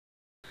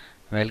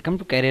Welcome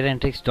to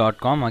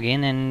careerantricks.com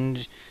again,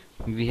 and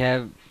we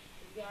have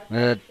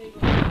uh,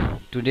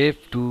 today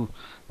to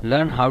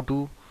learn how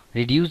to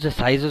reduce the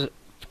size of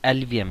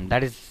LVM,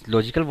 that is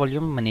Logical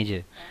Volume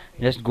Manager.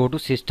 Just go to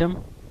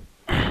System,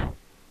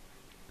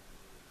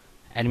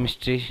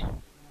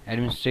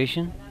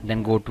 Administration,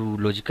 then go to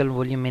Logical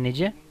Volume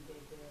Manager.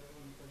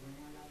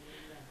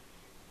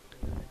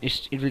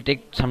 It will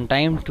take some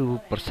time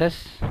to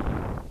process.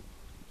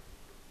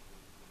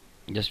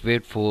 Just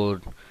wait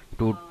for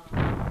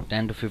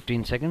 10 to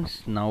 15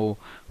 seconds. Now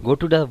go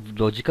to the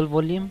Logical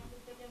Volume.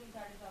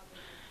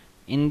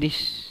 In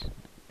this,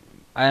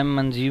 I am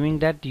assuming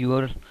that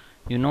you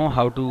know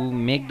how to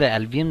make the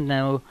LVM.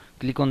 Now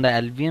click on the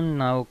LVM.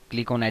 Now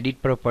click on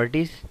edit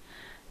properties.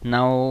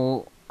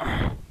 Now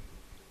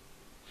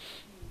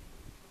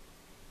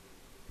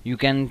you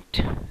can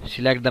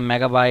select the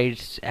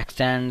megabytes,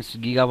 extents,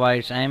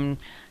 gigabytes. I am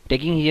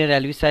taking here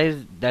LV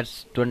size,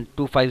 that's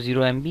 250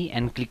 MB,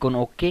 and click on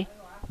OK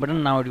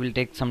button. Now it will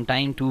take some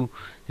time to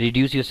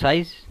reduce your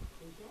size.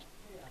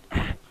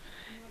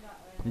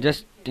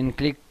 Just in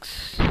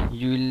clicks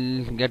you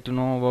will get to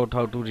know about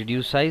how to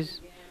reduce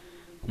size.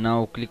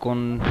 Now click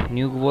on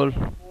new wall,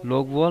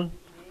 log wall,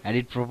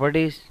 edit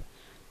properties.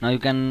 Now you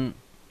can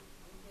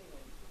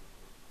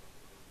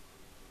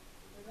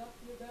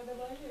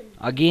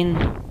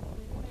again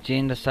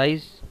change the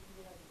size.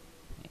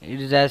 It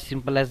is as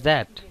simple as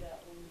that.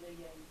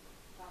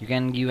 You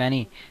can give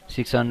any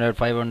 600,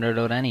 500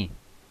 or any.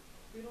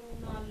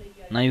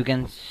 Now you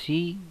can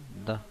see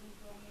the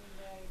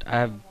I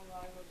have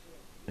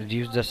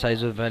reduced the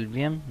size of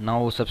LVM.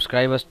 Now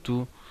subscribe us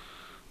to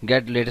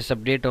get latest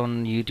update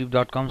on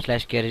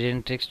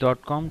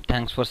youtube.com/careerantricks.com.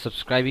 Thanks for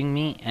subscribing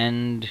me,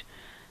 and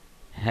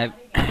have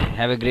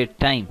have a great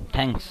time.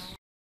 Thanks.